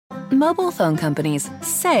Mobile phone companies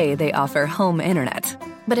say they offer home internet.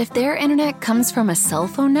 But if their internet comes from a cell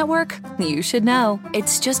phone network, you should know.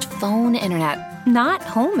 It's just phone internet, not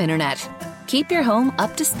home internet. Keep your home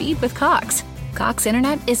up to speed with Cox. Cox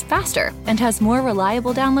internet is faster and has more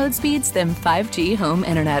reliable download speeds than 5G home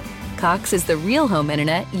internet. Cox is the real home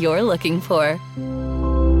internet you're looking for.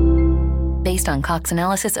 Based on Cox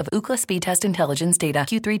analysis of Ookla speed test intelligence data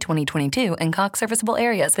Q3 2022 and Cox serviceable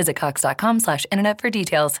areas, visit cox.com/internet for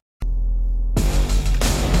details.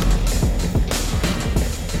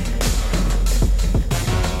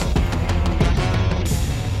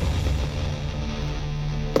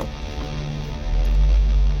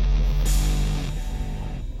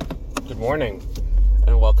 Good morning,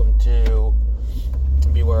 and welcome to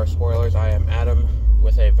Beware of Spoilers. I am Adam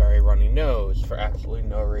with a very runny nose for absolutely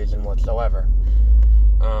no reason whatsoever.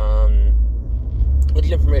 Which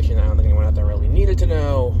is information I don't think anyone out there really needed to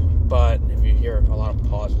know, but if you hear a lot of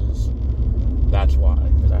pauses, that's why,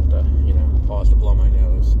 because I have to, pause to blow my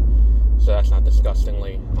nose, so that's not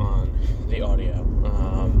disgustingly on the audio.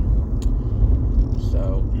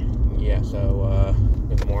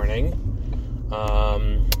 Good morning.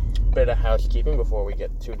 Bit of housekeeping before we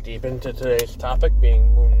get too deep into today's topic,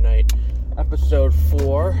 being Moon Knight episode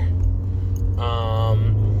 4.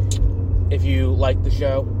 If you like the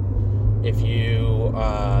show, if you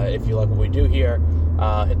like what we do here,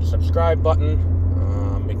 hit the subscribe button,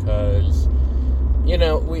 because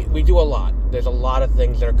we do a lot. There's a lot of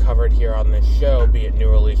things that are covered here on this show, be it new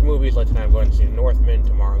release movies. Like tonight I'm going to see Northman,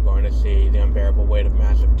 tomorrow I'm going to see The Unbearable Weight of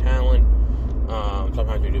Massive Talent.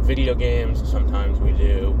 Sometimes we do video games, sometimes we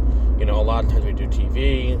do, a lot of times we do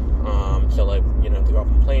TV, The Girl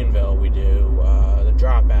from Plainville, we do The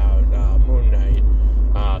Dropout, Moon Knight,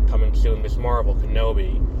 coming soon, Miss Marvel,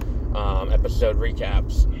 Kenobi, episode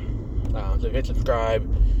recaps. So if you hit subscribe,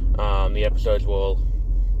 the episodes will,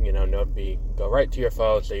 go right to your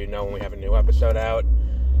phone, so you know when we have a new episode out,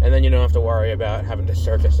 and then you don't have to worry about having to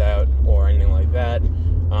search us out or anything like that.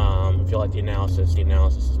 If you like the analysis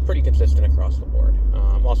is pretty consistent across the board.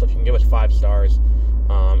 Also, if you can give us 5 stars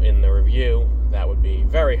in the review, that would be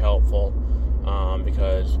very helpful,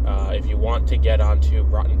 because if you want to get onto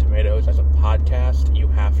Rotten Tomatoes as a podcast, you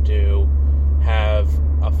have to have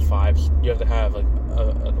a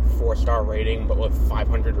 4-star rating, but with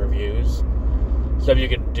 500 reviews. So if you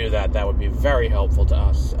could do that, that would be very helpful to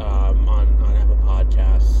us on Apple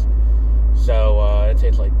Podcasts. So it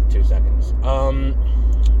takes like 2 seconds.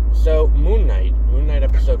 So Moon Knight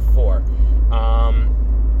episode 4.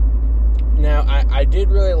 Now I did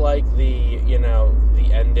really like the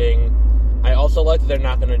ending. I also like that they're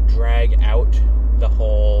not going to drag out the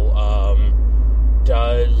whole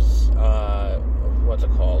what's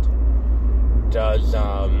it called? Does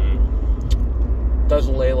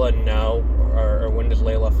Layla know, or when does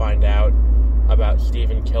Layla find out about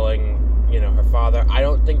Steven killing, her father? I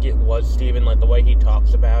don't think it was Steven, like the way he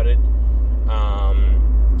talks about it.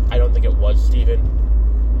 I don't think it was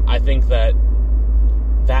Steven. I think that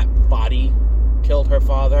body killed her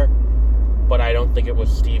father, but I don't think it was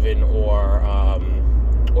Steven or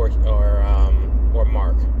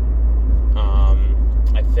Mark.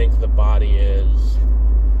 I think the body is,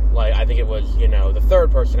 I think it was, the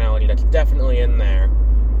third personality that's definitely in there,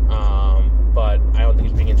 but I don't think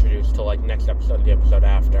it's being introduced till, next episode, the episode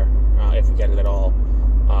after, if we get it at all,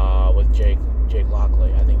 with Jake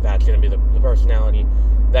Lockley. I think that's going to be the personality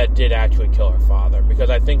that did actually kill her father, because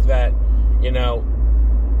I think that,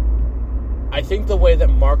 I think the way that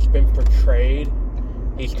Mark's been portrayed,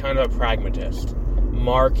 he's kind of a pragmatist.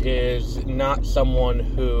 Mark is not someone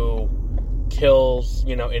who kills,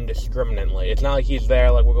 indiscriminately. It's not like he's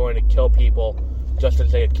there like we're going to kill people just for the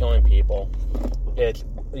sake of killing people. It's,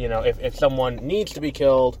 if someone needs to be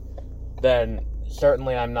killed, then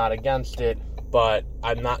certainly I'm not against it, but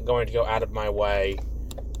I'm not going to go out of my way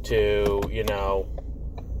to,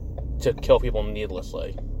 to kill people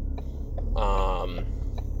needlessly.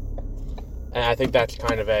 And I think that's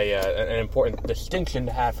kind of an important distinction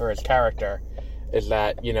to have for his character, is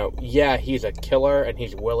that, he's a killer and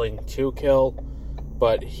he's willing to kill,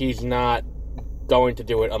 but he's not going to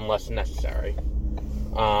do it unless necessary.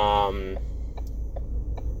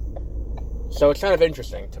 So it's kind of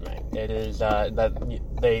interesting to me. It is that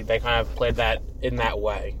they kind of played that in that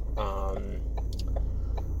way.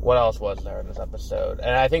 What else was there in this episode?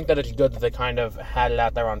 And I think that it's good that they kind of had it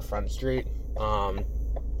out there on Front Street,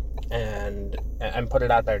 and put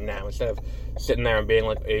it out there now, instead of sitting there and being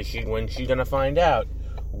like, when's she gonna find out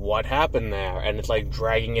what happened there? And it's like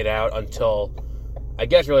dragging it out until, I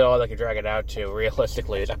guess really all they could drag it out to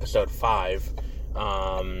realistically is episode 5.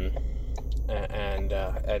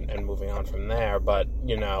 and moving on from there. But,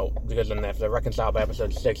 because then they have to reconcile by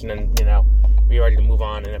episode 6, and then, be ready to move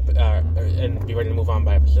on and be ready to move on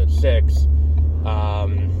by episode 6.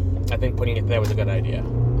 I think putting it there was a good idea.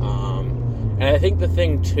 And I think the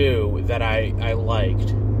thing, too, that I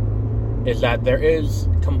liked is that there is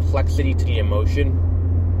complexity to the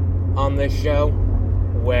emotion on this show,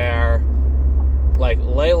 where, like,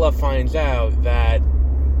 Layla finds out that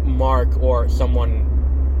Mark or someone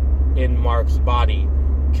in Mark's body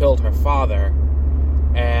killed her father,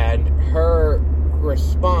 and her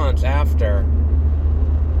response after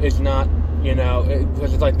is not,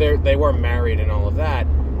 because it's like they were married and all of that.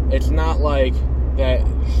 It's not like that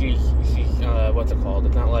she's what's it called?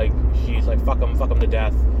 It's not like she's like, fuck him to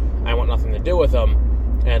death, I want nothing to do with him,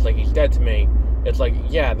 and it's like, he's dead to me. It's like,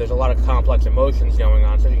 yeah, there's a lot of complex emotions going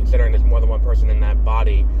on, especially considering there's more than one person in that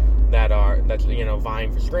body that's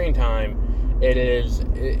vying for screen time. It's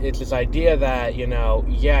this idea that,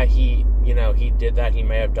 yeah, he did that, he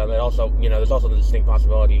may have done that. Also, there's also the distinct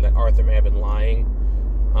possibility that Arthur may have been lying.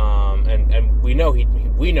 And we know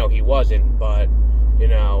he wasn't, but,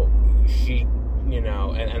 she,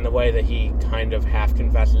 and the way that he kind of half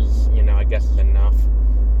confesses, I guess is enough.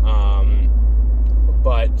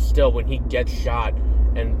 But still, when he gets shot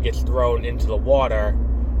and gets thrown into the water,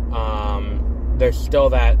 there's still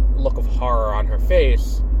that look of horror on her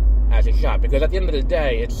face as he's shot. Because at the end of the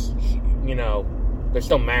day, it's, they're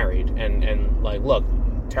still married. And like, look,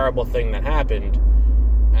 terrible thing that happened.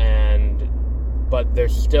 But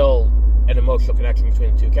there's still an emotional connection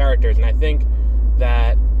between the two characters. And I think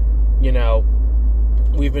that,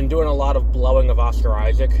 we've been doing a lot of blowing of Oscar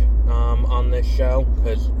Isaac on this show.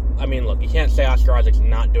 Because, look, you can't say Oscar Isaac's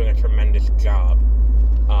not doing a tremendous job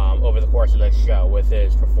over the course of this show with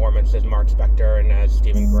his performance as Mark Spector and as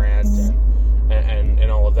Stephen Grant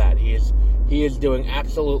and all of that. He is doing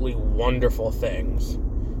absolutely wonderful things,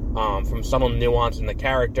 from subtle nuance in the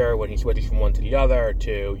character when he switches from one to the other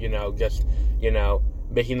to, just,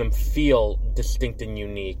 making them feel distinct and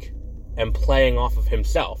unique and playing off of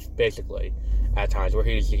himself, basically, at times, where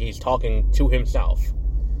he's talking to himself.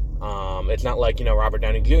 It's not like, Robert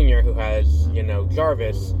Downey Jr., who has,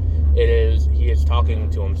 Jarvis. He is talking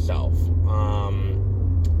to himself.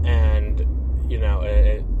 And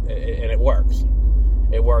it works.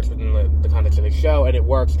 It works within the context of the show, and it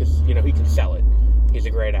works because, he can sell it. He's a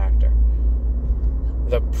great actor.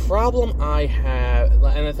 The problem I have,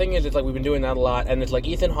 and the thing is, it's like we've been doing that a lot, and it's like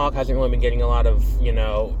Ethan Hawke hasn't really been getting a lot of,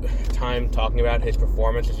 time talking about his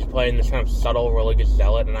performance, as he's playing this kind of subtle religious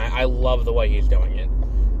zealot, and I love the way he's doing it.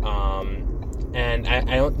 And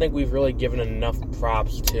I don't think we've really given enough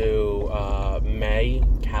props to May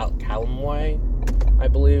Callumway, I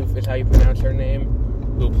believe is how you pronounce her name,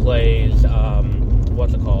 who plays,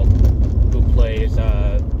 who plays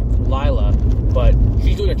Lila, but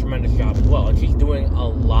she's doing a tremendous job as well, and she's doing a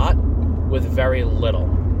lot with very little,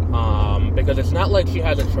 because it's not like she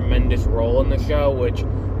has a tremendous role in the show, which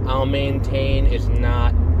I'll maintain is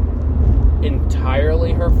not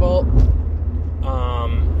entirely her fault.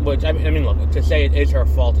 Which, look, to say it is her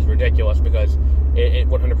fault is ridiculous, because it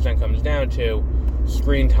 100% comes down to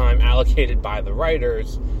screen time allocated by the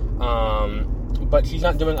writers, but she's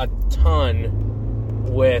not doing a ton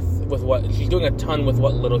with what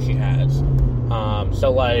little she has. So,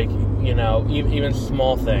 like, even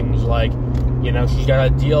small things, like, she's got to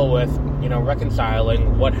deal with,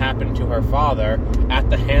 reconciling what happened to her father at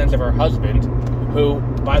the hands of her husband, who,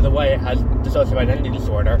 by the way, has dissociative identity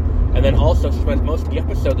disorder. And then also she spends most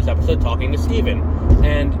of this episode talking to Steven.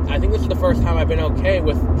 And I think this is the first time I've been okay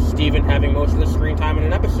with Steven having most of the screen time in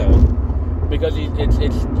an episode. Because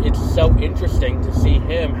it's so interesting to see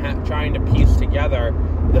him trying to piece together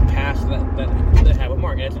the past that they have with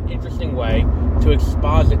Mark. And it's an interesting way to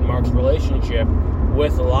exposit Mark's relationship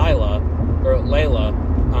with Layla,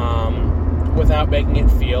 without making it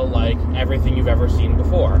feel like everything you've ever seen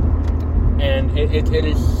before. And it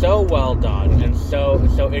is so well done, and so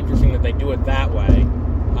interesting that they do it that way.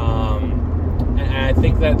 And I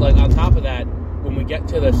think that, like, on top of that, when we get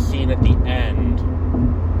to the scene at the end,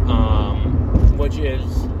 which is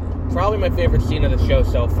probably my favorite scene of the show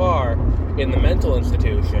so far, in the mental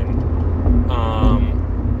institution,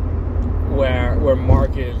 where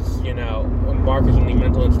Mark is in the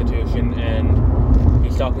mental institution, and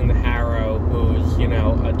he's talking to Harrow, who's,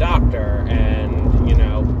 a doctor, and,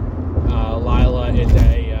 Lila is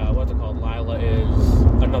Lila is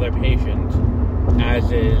another patient,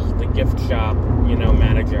 as is the gift shop,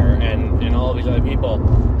 manager, and all of these other people.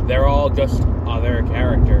 They're all just other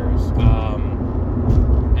characters,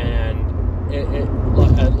 and it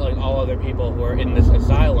like all other people who are in this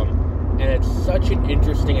asylum. and it's such an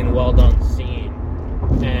interesting and well-done scene,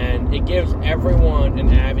 and it gives everyone an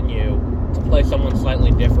avenue to play someone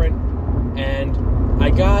slightly different, and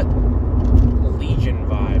I got Legion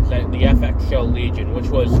vibes, the FX show Legion, which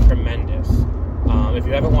was tremendous. If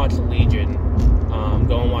you haven't watched Legion,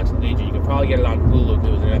 go and watch Legion. You can probably get it on Hulu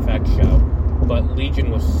because it was an FX show, but Legion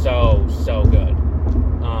was so good.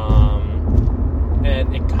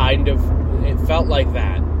 And it felt like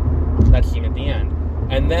that scene at the end.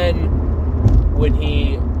 And then when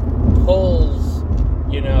he pulls,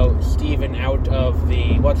 Steven out of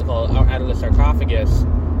the, out of the sarcophagus,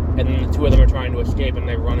 and then the two of them are trying to escape, and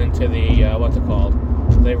they run into the,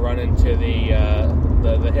 they run into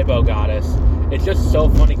the hippo goddess. It's just so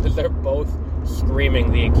funny because they're both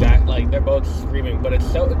screaming they're both screaming, but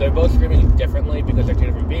they're both screaming differently because they're two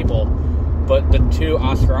different people. But the two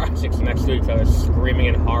Oscar Isaacs next to each other screaming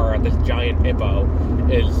in horror at this giant hippo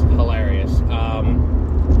is hilarious.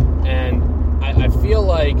 And I feel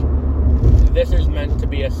like this is meant to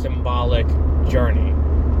be a symbolic journey,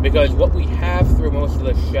 because what we have through most of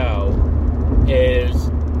the show is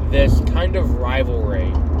this kind of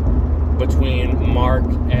rivalry between Mark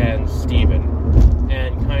and Steven,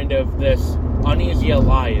 and kind of this uneasy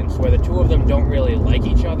alliance where the two of them don't really like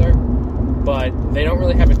each other, but they don't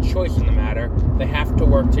really have a choice in the matter. They have to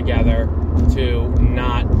work together to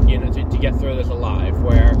not, to get through this alive,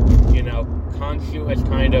 where, Khonshu has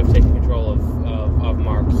kind of taken control of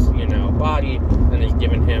Mark's, body, and has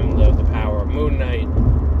given him the power of Moon Knight.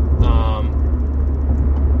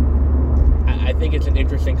 I think it's an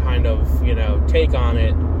interesting kind of, take on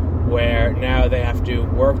it, where now they have to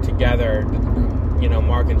work together,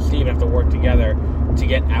 Mark and Steve have to work together to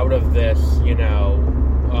get out of this, out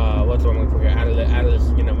of this,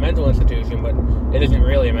 mental institution, but it isn't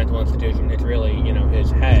really a mental institution, it's really,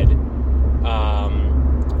 his head.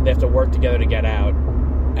 They have to work together to get out,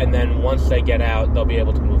 and then once they get out, they'll be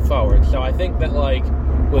able to move forward. So I think that,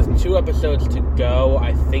 with 2 episodes to go,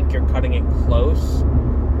 I think you're cutting it close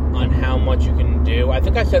on how much you can do. I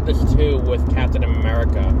think I said this too with Captain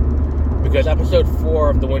America, because episode 4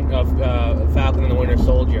 of Falcon and the Winter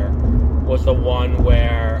Soldier was the one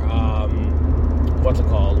where, what's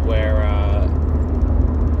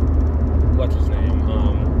his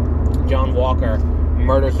name? John Walker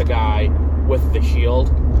murders the guy with the shield,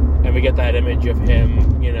 and we get that image of him,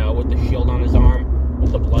 with the shield on his arm,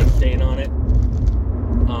 with the blood stain on it.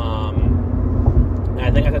 And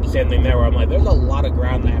I think I said the same thing there, where I'm like, there's a lot of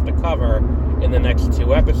ground they have to cover in the next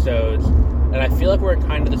 2 episodes, and I feel like we're in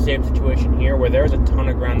kind of the same situation here, where there's a ton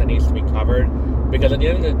of ground that needs to be covered, because at the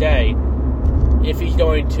end of the day, if he's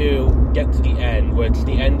going to get to the end, which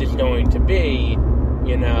the end is going to be,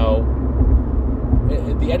 the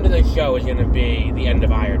end of the show is going to be the end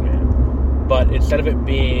of Iron Man. But instead of it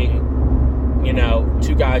being,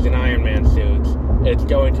 2 guys in Iron Man suits, it's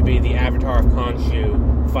going to be the Avatar of Khonshu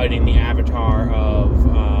fighting the Avatar of,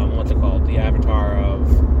 the Avatar of,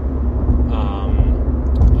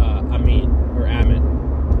 Amit.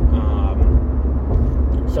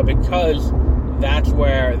 So because that's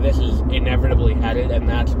where this is inevitably headed, and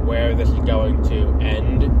that's where this is going to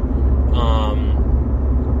end,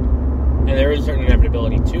 and there is a certain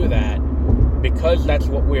inevitability to that, because that's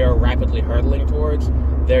what we are rapidly hurtling towards,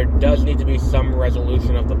 there does need to be some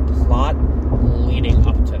resolution of the plot leading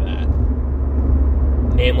up to that.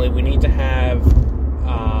 Namely, we need to have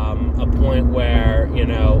a point where,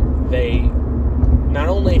 they not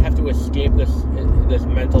only have to escape this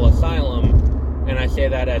mental asylum, and I say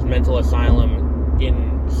that as mental asylum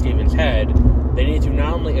in Steven's head, they need to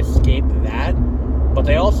not only escape that, but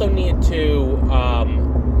they also need to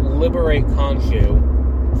liberate Khonshu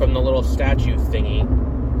from the little statue thingy,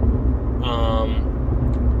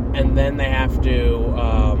 and then they have to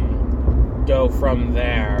go from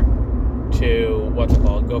there to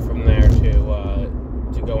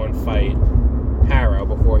go and fight Harrow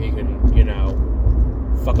before he can,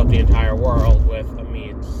 fuck up the entire world with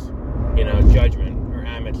Amit's, judgment, or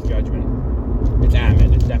Amit's judgment. It's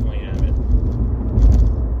Amit, it's definitely Amit.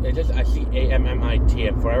 I see A-M-M-I-T,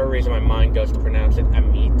 and for whatever reason my mind goes to pronounce it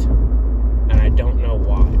Amit, and I don't know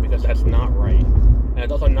why, because that's not right. And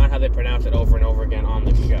it's also not how they pronounce it over and over again on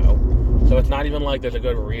the show. So it's not even like there's a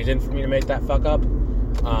good reason for me to make that fuck up.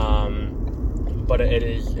 But it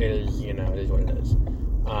is what it is.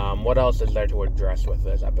 What else is there to address with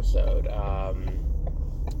this episode?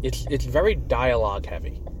 It's very dialogue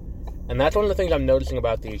heavy. And that's one of the things I'm noticing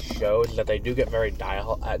about these shows, is that they do get very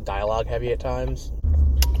dialogue heavy at times.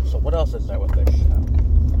 So what else is there with this show?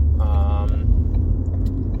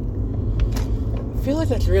 I feel like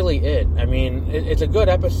that's really it. I mean, it's a good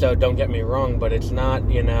episode, don't get me wrong, but it's not,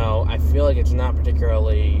 I feel like it's not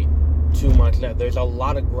particularly too much. There's a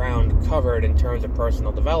lot of ground covered in terms of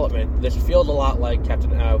personal development. This feels a lot like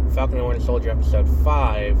Falcon and Winter Soldier episode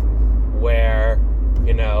 5, where,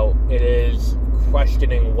 it is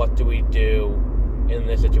questioning what do we do in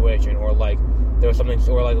this situation, or like there was something,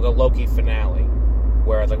 or like the Loki finale,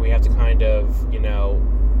 where like we have to kind of,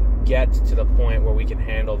 get to the point where we can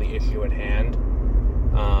handle the issue at hand.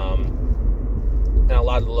 And a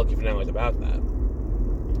lot of the Loki finale is about that,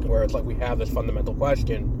 where it's like we have this fundamental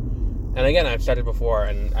question. And again, I've said it before,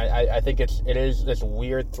 and I think it is this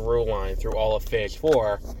weird through line through all of Phase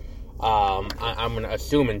 4. I'm going to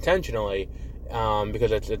assume intentionally,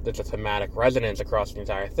 because it's a thematic resonance across the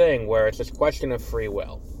entire thing, where it's this question of free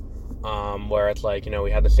will, where it's like,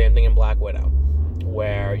 we had the same thing in Black Widow,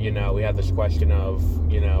 where, we had this question of,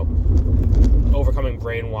 overcoming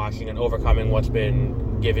brainwashing and overcoming what's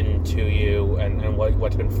been given to you and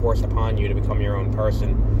what's been forced upon you to become your own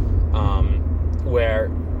person,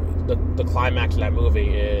 where the climax of that movie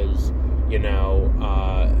is,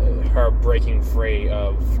 her breaking free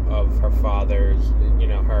of her father's,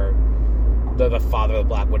 the father of the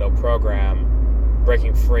Black Widow program,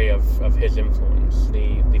 breaking free of his influence.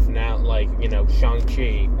 The finale, like,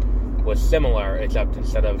 Shang-Chi was similar, except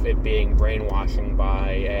instead of it being brainwashing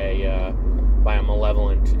by a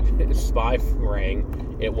malevolent spy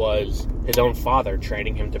ring, it was his own father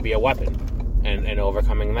training him to be a weapon and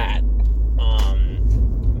overcoming that.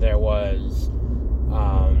 There was,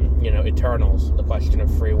 Eternals, the question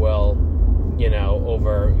of free will,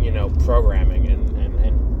 over, programming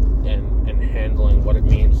and handling what it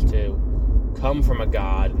means to come from a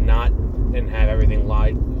god, and have everything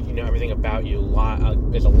lie, everything about you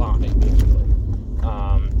is a lie, basically.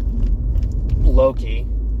 Loki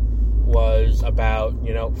was about,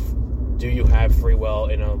 do you have free will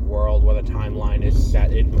in a world where the timeline is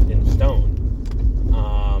set in stone?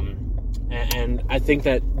 And I think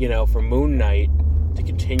that, for Moon Knight to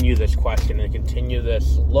continue this question and continue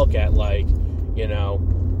this look at, like,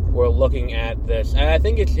 we're looking at this, and I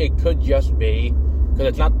think it could just be, because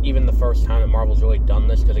it's not even the first time that Marvel's really done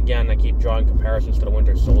this, because again, I keep drawing comparisons to the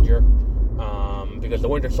Winter Soldier, because the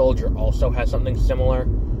Winter Soldier also has something similar,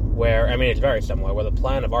 where, it's very similar, where the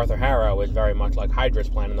plan of Arthur Harrow is very much like Hydra's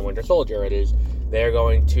plan in the Winter Soldier. It is, they're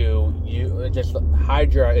going to,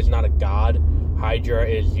 Hydra is not a god. Hydra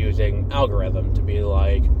is using algorithm to be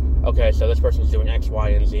like, okay, so this person's doing X, Y,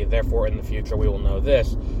 and Z, therefore in the future we will know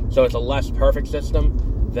this. So it's a less perfect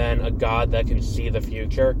system than a god that can see the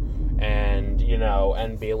future and,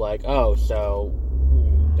 and be like, oh, so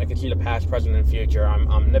I can see the past, present, and future, I'm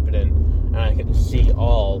omnipotent, and I can see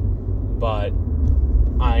all, but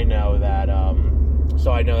I know that,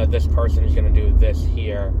 so I know that this person is going to do this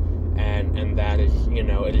here, and that is,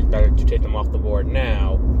 it is better to take them off the board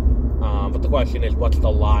now. But the question is, what's the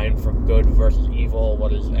line for good versus evil?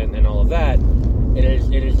 What is, and all of that? It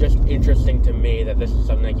is just interesting to me that this is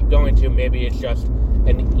something I keep going to. Maybe it's just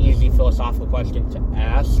an easy philosophical question to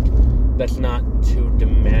ask that's not too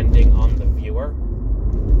demanding on the viewer.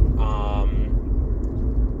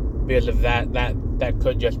 Because of that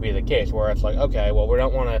could just be the case, where it's like, okay, well, we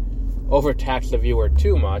don't want to overtax the viewer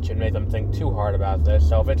too much and make them think too hard about this.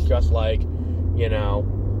 So if it's just like,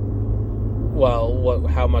 well,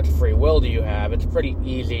 how much free will do you have? It's a pretty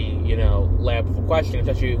easy, layup question,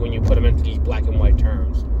 especially when you put them into these black and white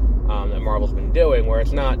terms that Marvel's been doing, where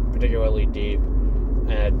it's not particularly deep.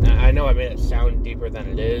 And I know I made it sound deeper than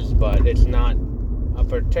it is, but it's not a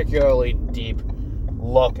particularly deep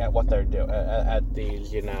look at what they're doing, at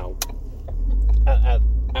these, at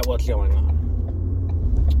what's going on.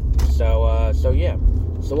 So yeah.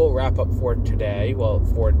 So we'll wrap up for today,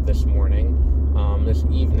 for this morning. This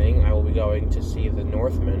evening, I will be going to see The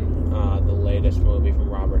Northman, the latest movie from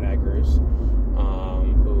Robert Eggers,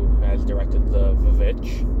 who has directed The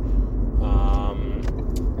Vivitch.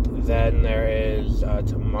 Then there is,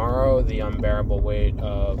 tomorrow, The Unbearable Weight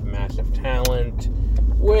of Massive Talent,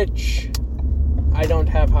 which I don't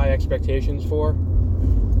have high expectations for,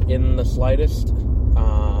 in the slightest,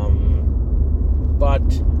 but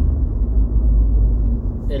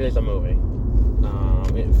it is a movie.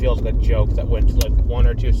 It feels like a joke that went like one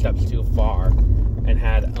or two steps too far and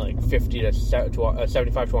had like $75 to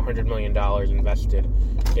 $100 million invested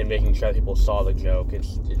in making sure that people saw the joke. It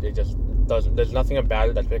just doesn't. There's nothing about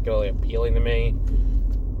it that's particularly appealing to me.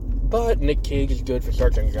 But Nick Cage is good for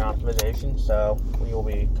search engine optimization, so we will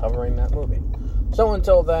be covering that movie. So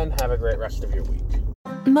until then, have a great rest of your week.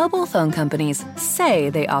 Mobile phone companies say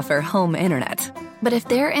they offer home internet. But if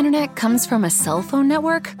their internet comes from a cell phone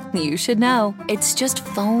network, you should know. It's just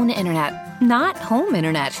phone internet, not home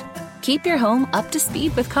internet. Keep your home up to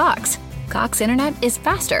speed with Cox. Cox Internet is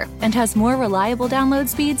faster and has more reliable download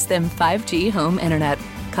speeds than 5G home internet.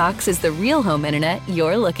 Cox is the real home internet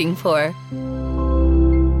you're looking for.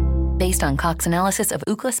 Based on Cox analysis of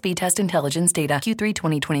Ookla speed test intelligence data Q3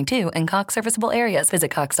 2022 and Cox serviceable areas,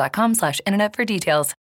 visit cox.com/internet for details.